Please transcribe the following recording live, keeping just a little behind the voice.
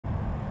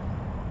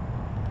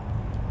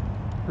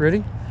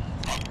Ready?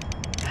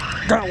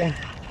 Got one.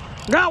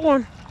 Got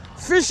one.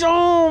 Fish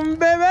on,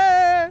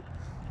 baby.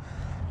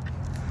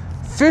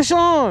 Fish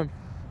on.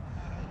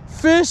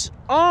 Fish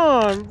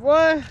on,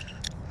 boy.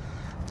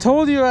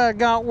 Told you I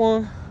got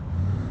one.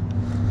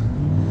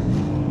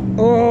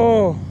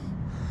 Oh,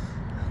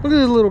 look at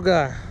this little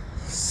guy.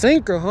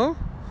 Sinker, huh?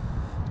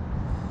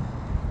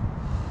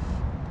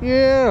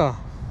 Yeah.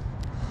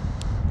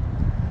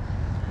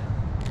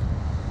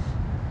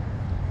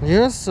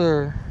 Yes,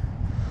 sir.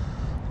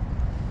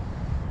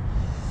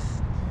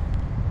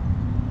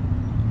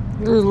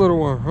 Look at this little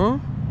one, huh?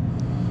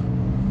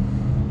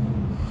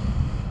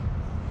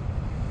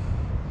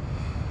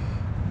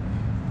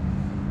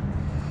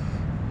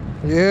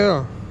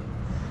 Yeah,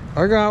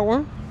 I got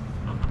one.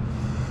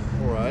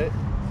 All right.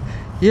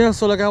 Yeah,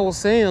 so like I was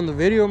saying on the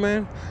video,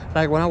 man,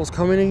 like when I was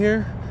coming in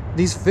here,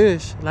 these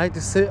fish like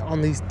to sit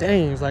on these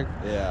things, like,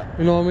 Yeah.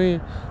 you know what I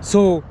mean?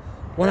 So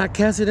when I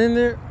cast it in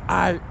there,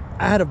 I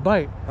had a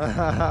bite.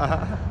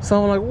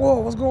 So I'm like, whoa,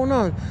 what's going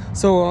on?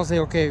 So I'll say,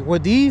 okay,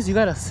 with these, you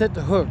gotta set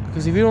the hook,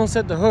 because if you don't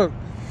set the hook,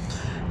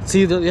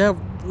 see, they have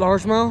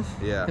largemouth,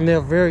 Yeah. and they're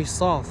very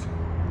soft.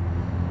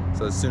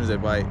 So as soon as they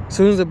bite. As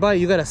soon as they bite,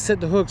 you gotta set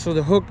the hook so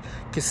the hook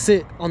can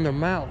sit on their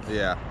mouth.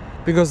 Yeah.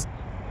 Because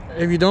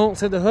if you don't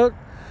set the hook,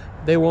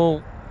 they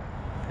won't,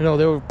 you know,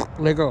 they will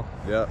let go.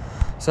 Yep.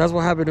 So that's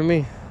what happened to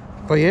me.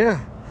 But yeah,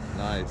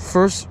 Nice.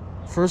 first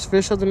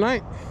fish of the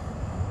night.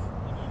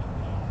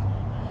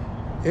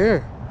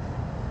 Yeah.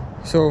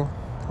 So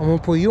I'm gonna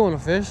put you on a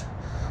fish.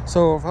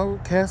 So if I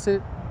would cast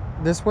it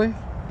this way,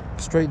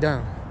 straight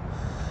down.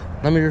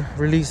 Let me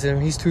release him.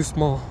 He's too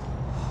small.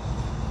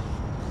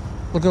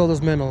 Look at all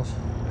those minnows.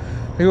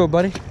 Here you go,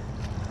 buddy.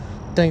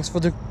 Thanks for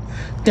the bite.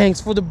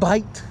 Thanks for the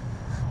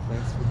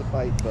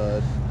bite,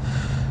 bud.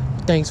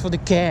 Thanks for the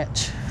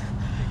catch.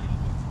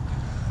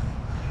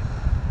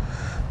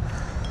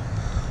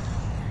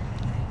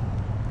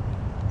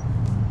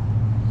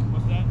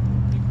 What's that?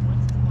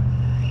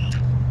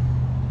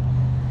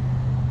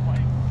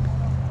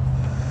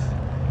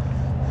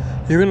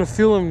 You're gonna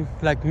feel him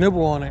like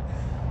nibble on it.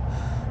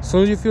 As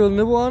soon as you feel a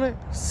nibble on it,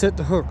 set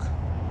the hook.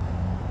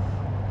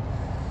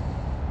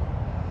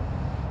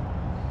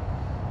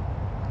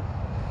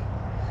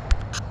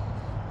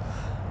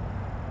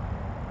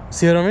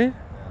 See what I mean?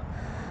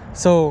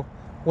 So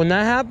when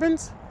that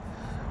happens,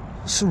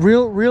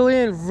 reel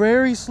in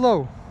very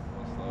slow.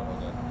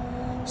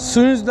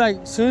 Soon as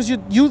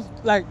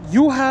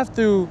you have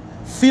to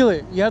feel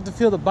it. You have to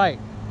feel the bite.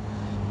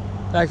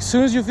 Like as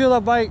soon as you feel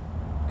that bite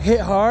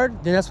hit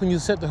hard, then that's when you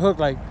set the hook.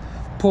 Like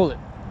pull it.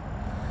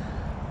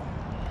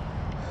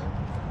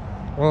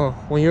 Well,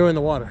 when you're in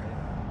the water.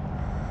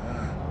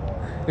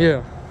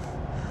 Yeah.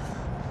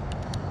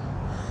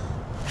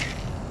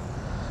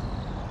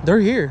 They're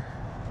here.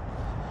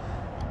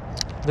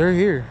 They're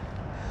here.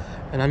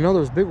 And I know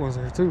there's big ones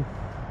there too.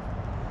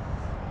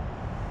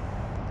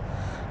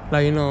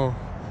 Like, you know,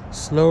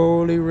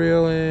 slowly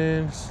reel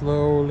in,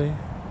 slowly.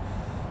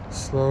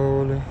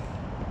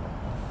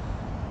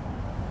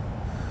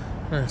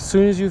 And as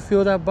soon as you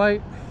feel that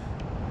bite,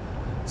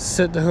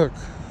 set the hook.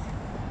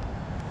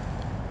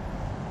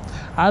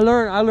 I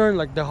learned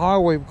like the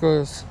hard way,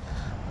 because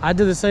I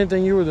did the same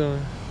thing you were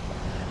doing.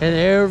 And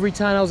every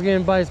time I was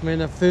getting bites, man,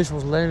 that fish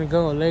was letting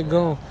go, let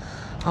go.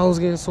 I was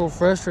getting so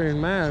frustrated,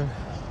 man.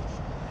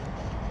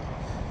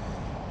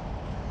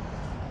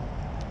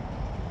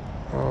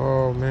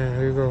 Oh man,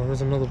 here you go.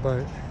 There's another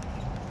bite.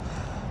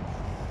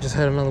 Just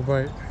had another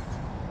bite.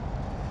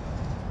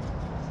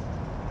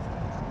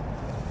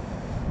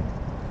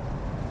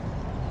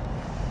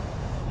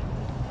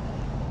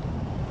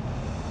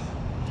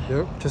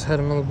 Yep, just had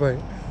another bite.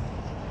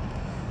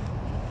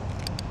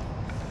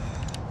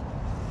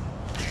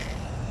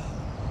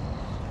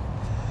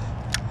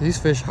 These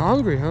fish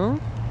hungry, huh?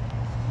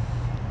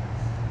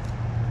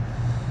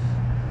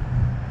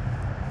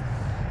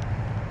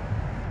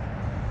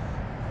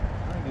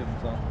 Give him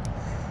some.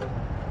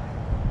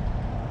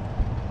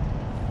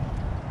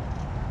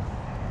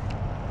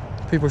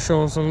 People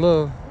showing some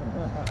love.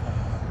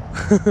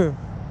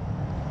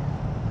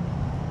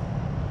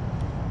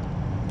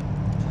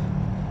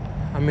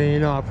 I mean, you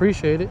know, I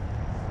appreciate it.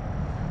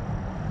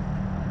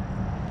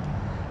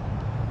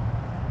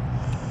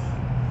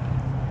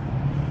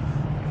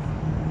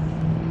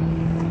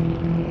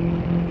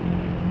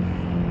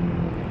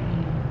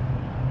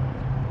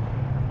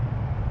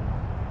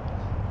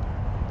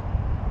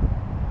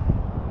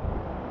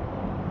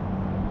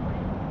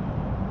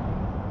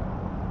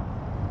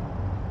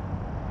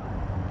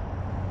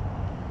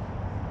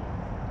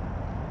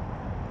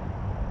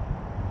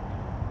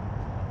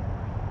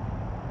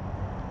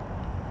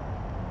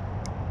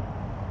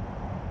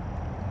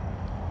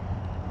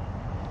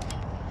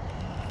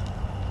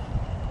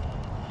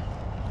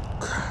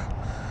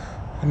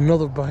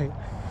 Another bite.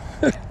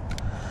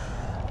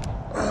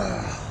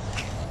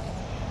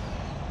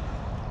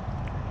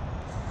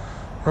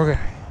 Okay.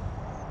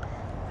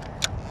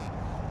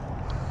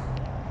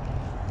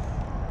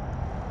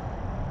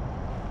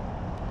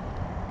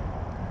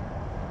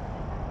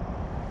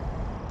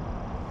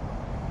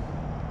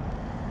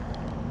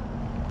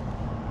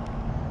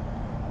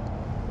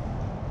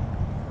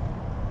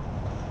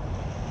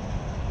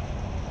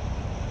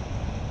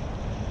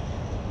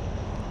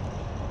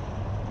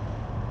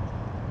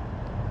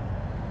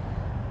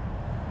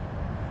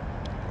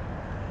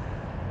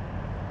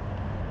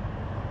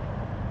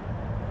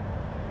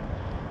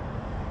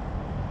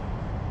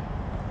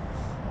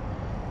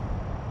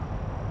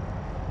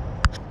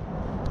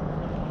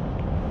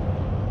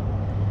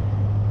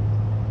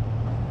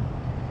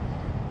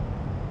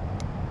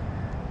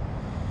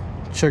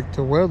 check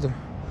the weather.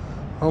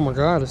 Oh my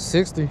God, it's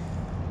 60.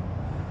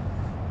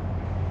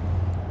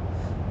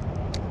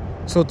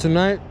 So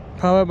tonight,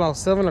 probably about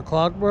 7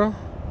 o'clock, bro.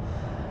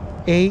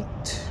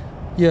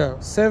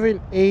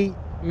 7, 8,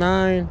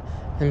 9,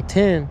 and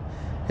 10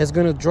 is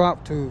gonna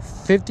drop to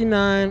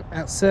 59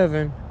 at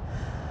 7.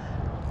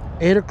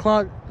 8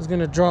 o'clock is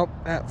gonna drop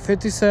at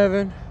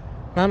 57.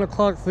 9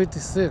 o'clock,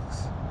 56.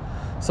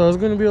 So it's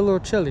gonna be a little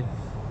chilly.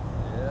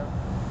 Yeah.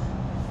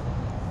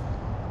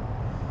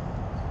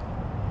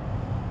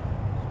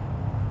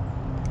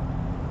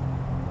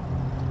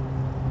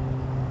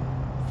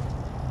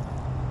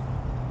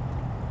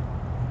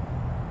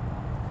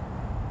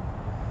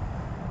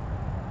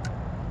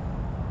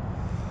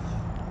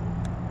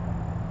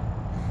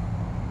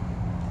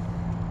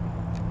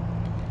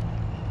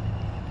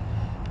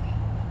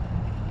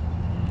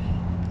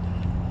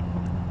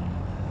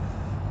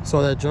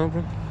 Saw that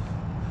jumping?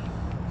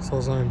 Saw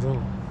something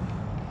jumping.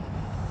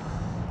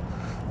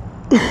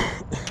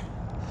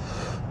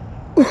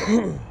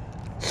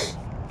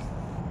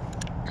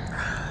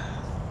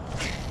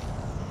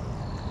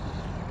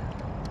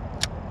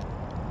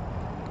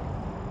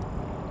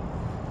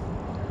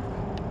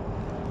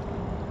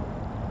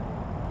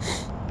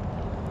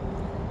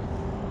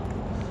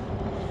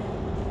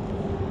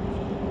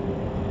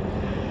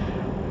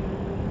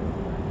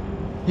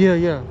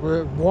 Yeah.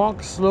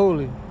 Walk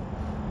slowly.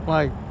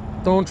 Like,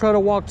 don't try to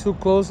walk too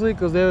closely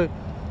because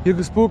you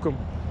can spook them.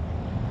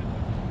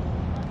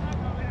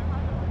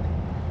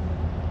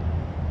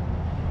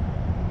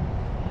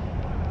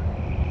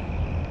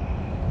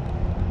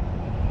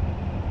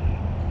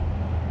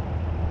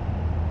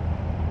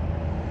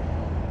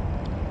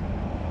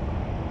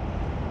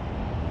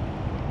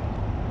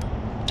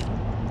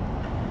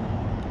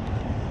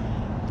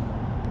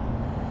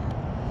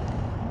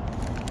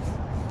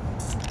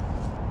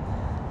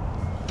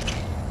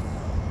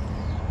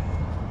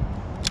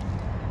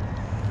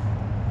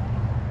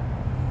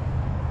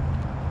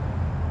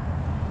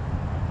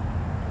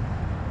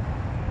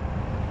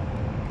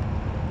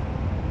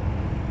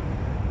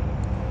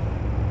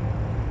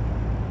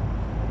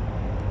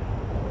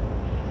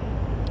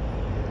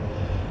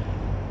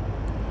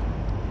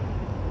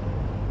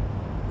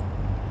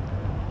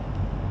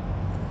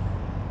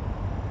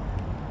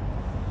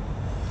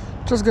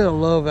 Just gotta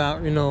love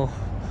out,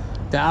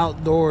 the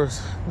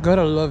outdoors.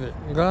 Gotta love it.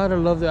 Gotta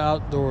love the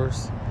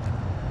outdoors.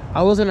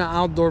 I wasn't an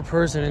outdoor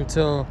person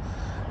until,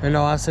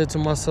 I said to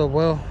myself,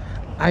 well,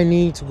 I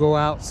need to go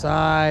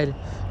outside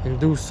and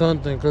do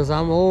something because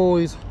I'm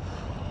always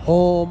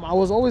home. I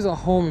was always a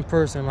home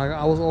person. Like,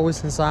 I was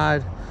always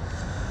inside.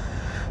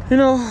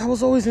 I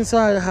was always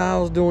inside the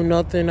house doing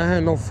nothing. I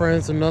had no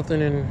friends or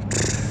nothing. And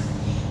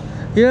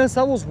yes,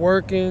 I was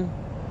working,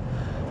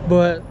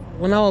 but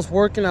when I was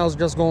working, I was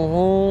just going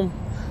home.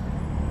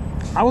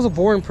 I was a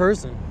boring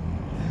person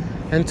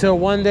until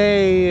one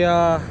day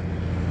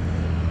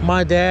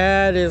my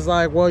dad is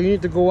like, well, you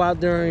need to go out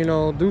there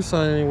and do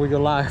something with your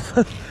life.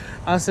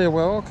 I said,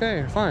 well,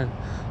 okay, fine.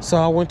 So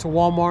I went to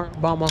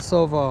Walmart, bought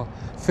myself a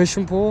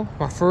fishing pole,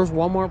 my first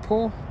Walmart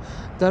pole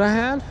that I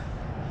had,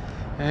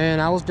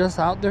 and I was just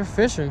out there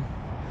fishing.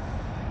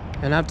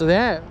 And after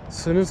that, as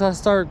soon as I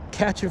started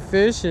catching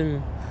fish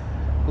and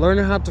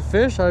learning how to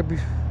fish, I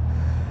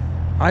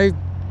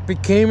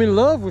became in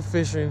love with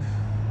fishing.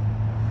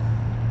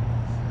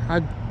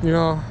 I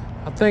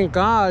thank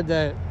God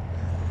that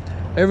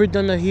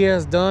everything that He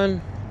has done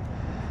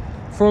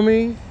for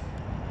me,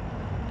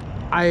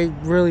 I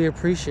really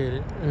appreciate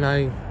it. And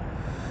I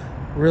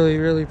really,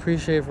 really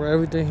appreciate for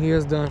everything He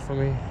has done for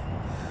me.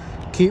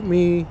 Keep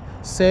me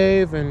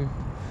safe and,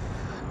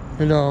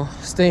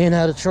 staying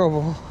out of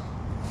trouble.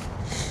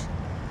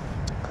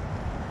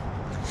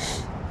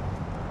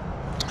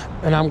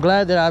 And I'm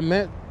glad that I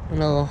met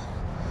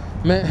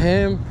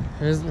him.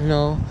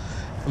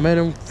 I met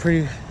him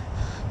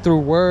through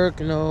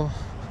work.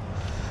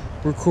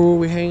 We're cool.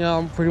 We hang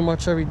out pretty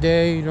much every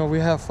day. We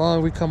have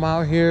fun. We come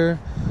out here,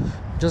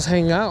 just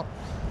hang out,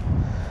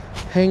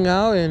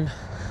 and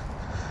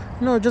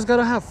just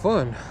gotta have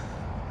fun.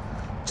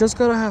 Just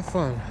gotta have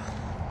fun.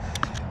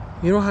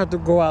 You don't have to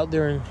go out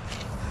there and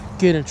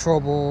get in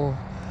trouble.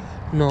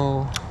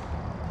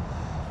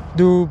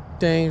 Do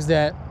things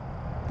that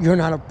you're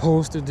not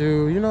supposed to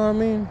do. You know what I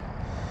mean?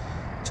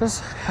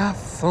 Just have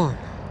fun.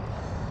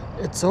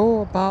 It's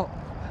all about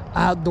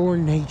outdoor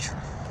nature.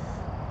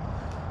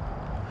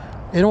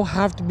 It don't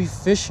have to be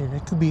fishing.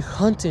 It could be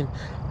hunting.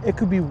 It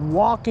could be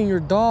walking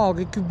your dog.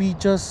 It could be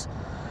just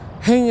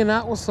hanging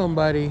out with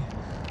somebody.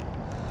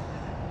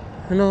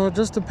 It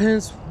just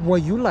depends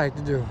what you like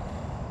to do.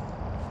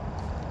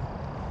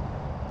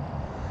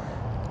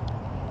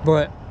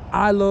 But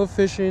I love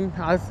fishing.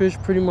 I fish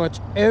pretty much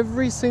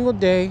every single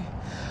day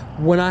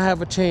when I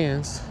have a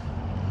chance.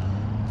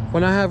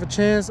 When I have a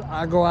chance,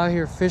 I go out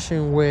here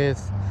fishing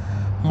with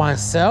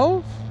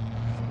myself,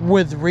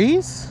 with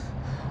Reese,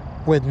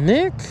 with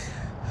Nick,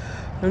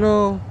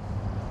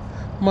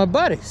 my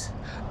buddies.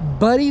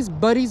 Buddies.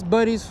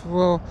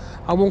 Well,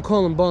 I won't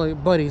call them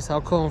buddies.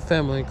 I'll call them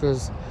family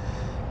because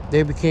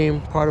they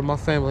became part of my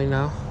family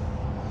now.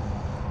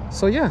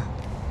 So yeah,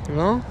 you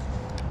know.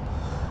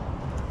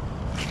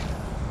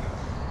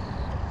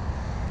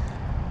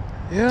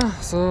 Yeah,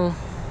 so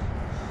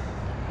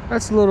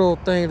that's a little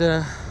thing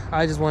that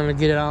I just wanted to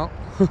get it out.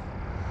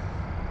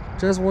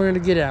 Just wanted to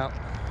get it out.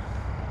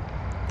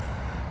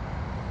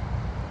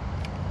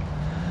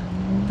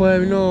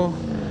 But you know,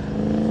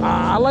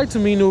 I like to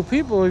meet new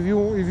people. If you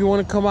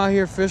want to come out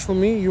here fish with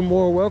me, you're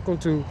more welcome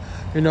to.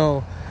 You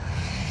know,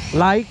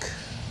 like,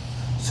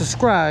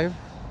 subscribe,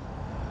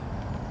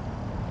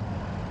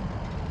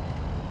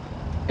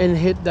 and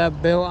hit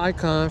that bell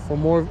icon for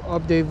more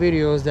update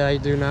videos that I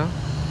do now.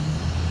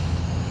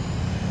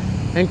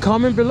 And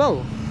comment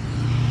below.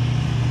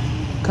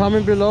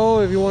 Comment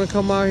below if you want to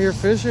come out here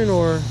fishing,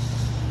 or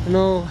you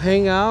know,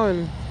 hang out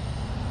and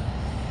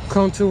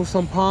come to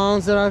some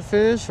ponds that I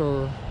fish,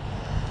 or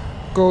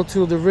go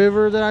to the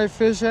river that I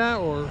fish at,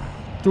 or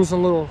do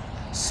some little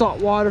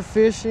saltwater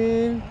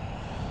fishing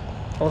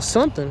or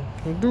something.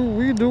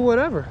 We do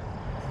whatever.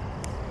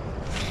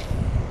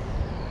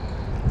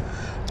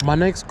 My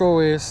next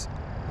goal is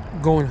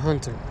going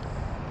hunting.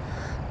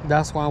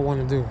 That's what I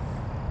want to do.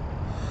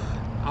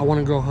 I want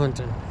to go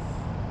hunting.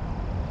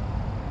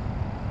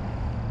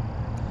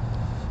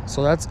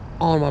 So that's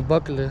on my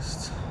bucket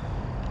list.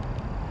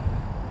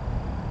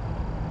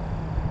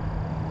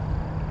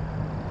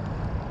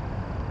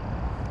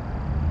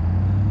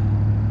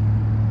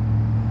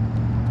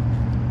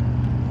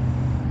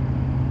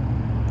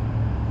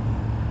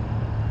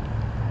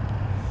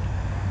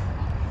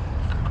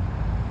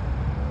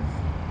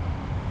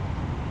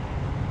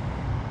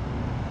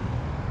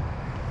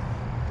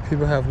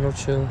 People have no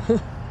chill.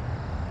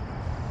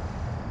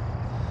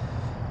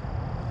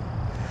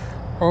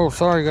 Oh,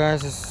 sorry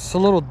guys, it's a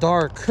little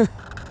dark.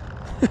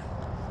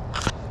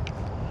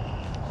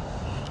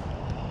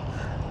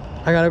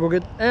 I gotta go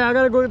get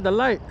the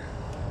light.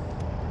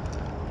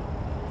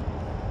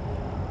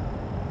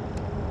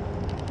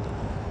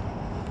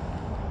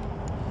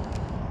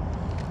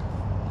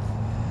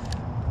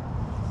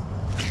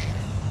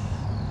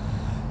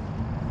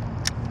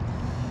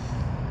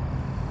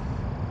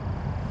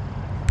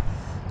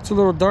 It's a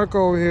little dark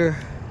over here.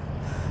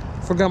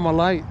 Forgot my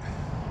light.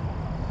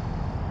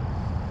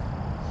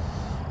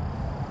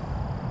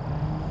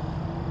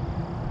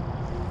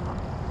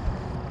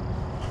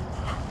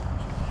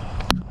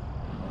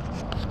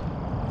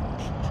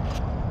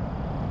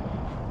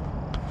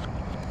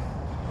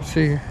 Let's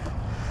see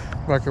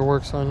if I can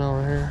work something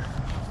over here.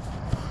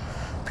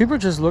 People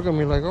just look at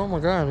me like, oh my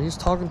god, he's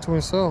talking to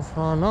himself.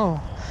 Oh no,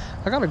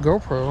 I got a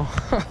GoPro.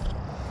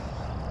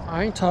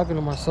 I ain't talking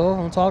to myself,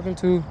 I'm talking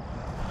to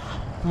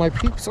my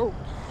peeps. Oh,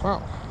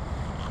 wow.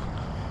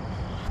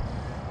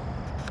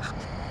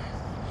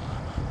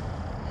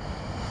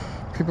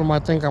 People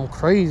might think I'm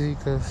crazy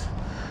because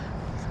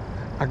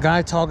a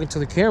guy talking to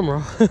the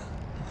camera.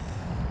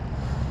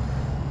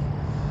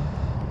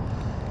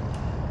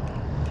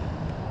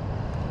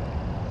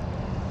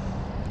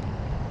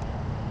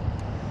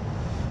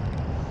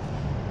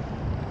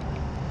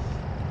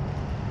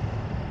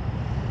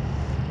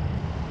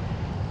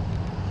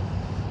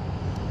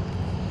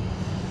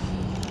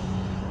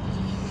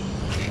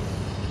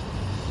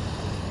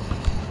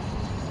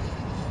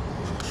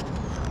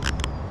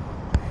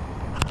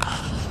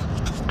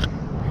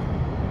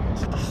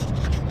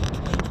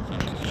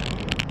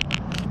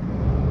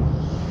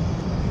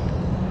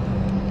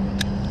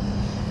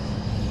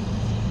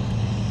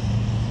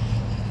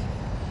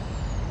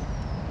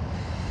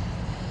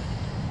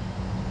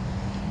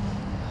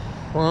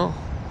 Well,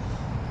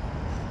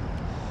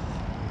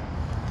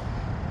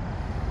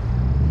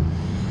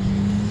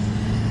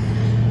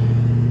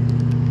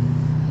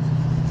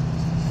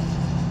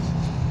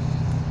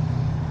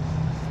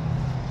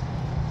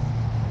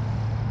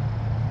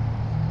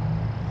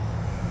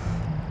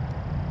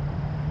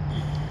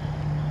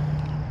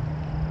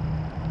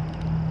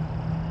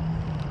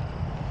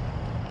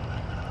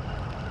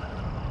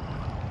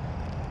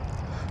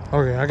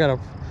 okay, I got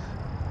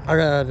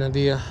an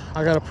idea.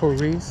 I gotta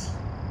put Reese.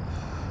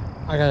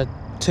 I gotta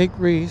take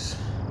Reese,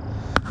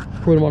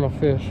 put him on a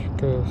fish,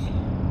 because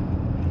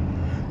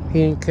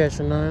he ain't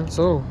catching none.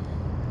 So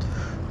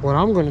what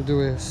I'm gonna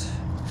do is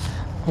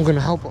I'm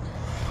gonna help him.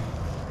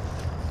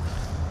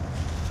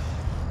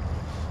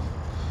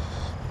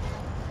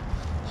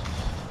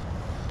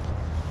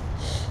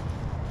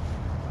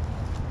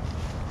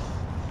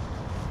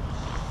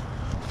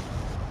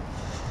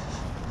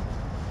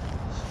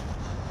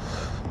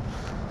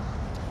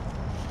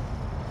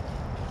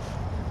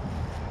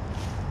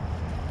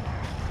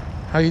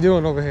 How you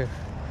doing over here?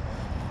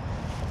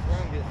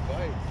 I'm getting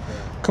bites.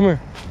 Come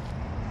here.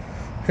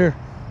 Here.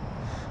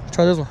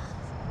 Try this one.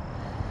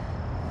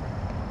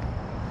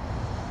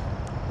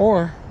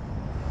 Or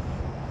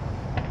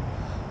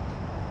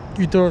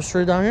you throw it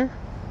straight down here?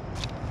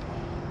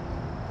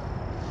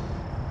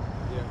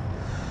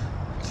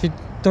 Yeah. See,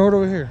 throw it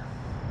over here.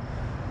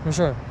 Let me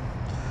try.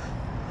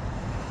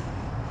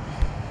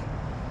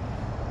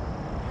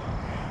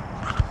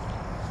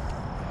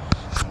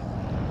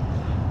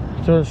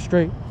 Throw it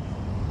straight.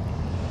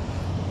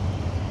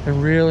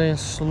 And really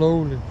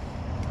slowly.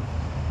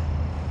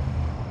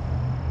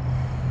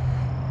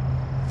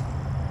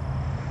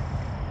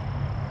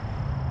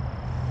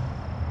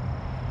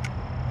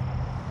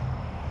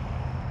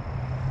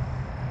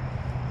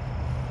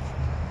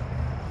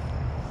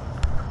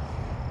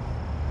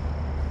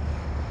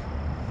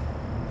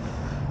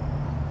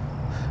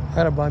 I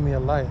gotta buy me a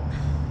light.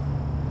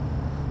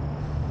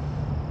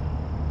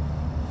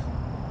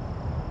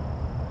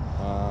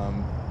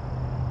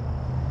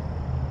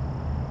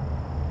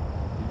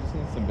 You just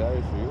need some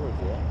batteries for yours,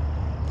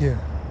 yeah?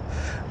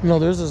 Yeah. No,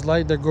 there's this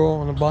light that go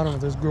on the bottom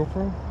of this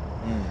GoPro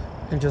Mm.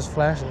 and just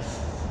flashes.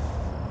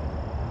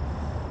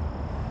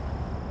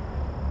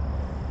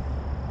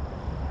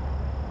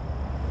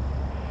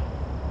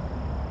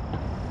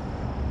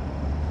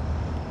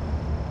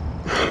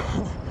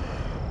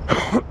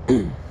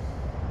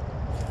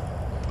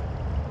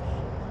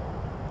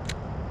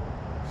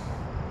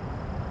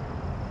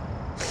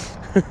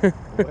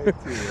 Way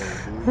too low,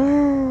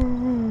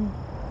 dude.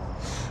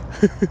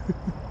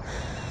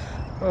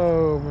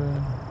 Oh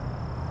man.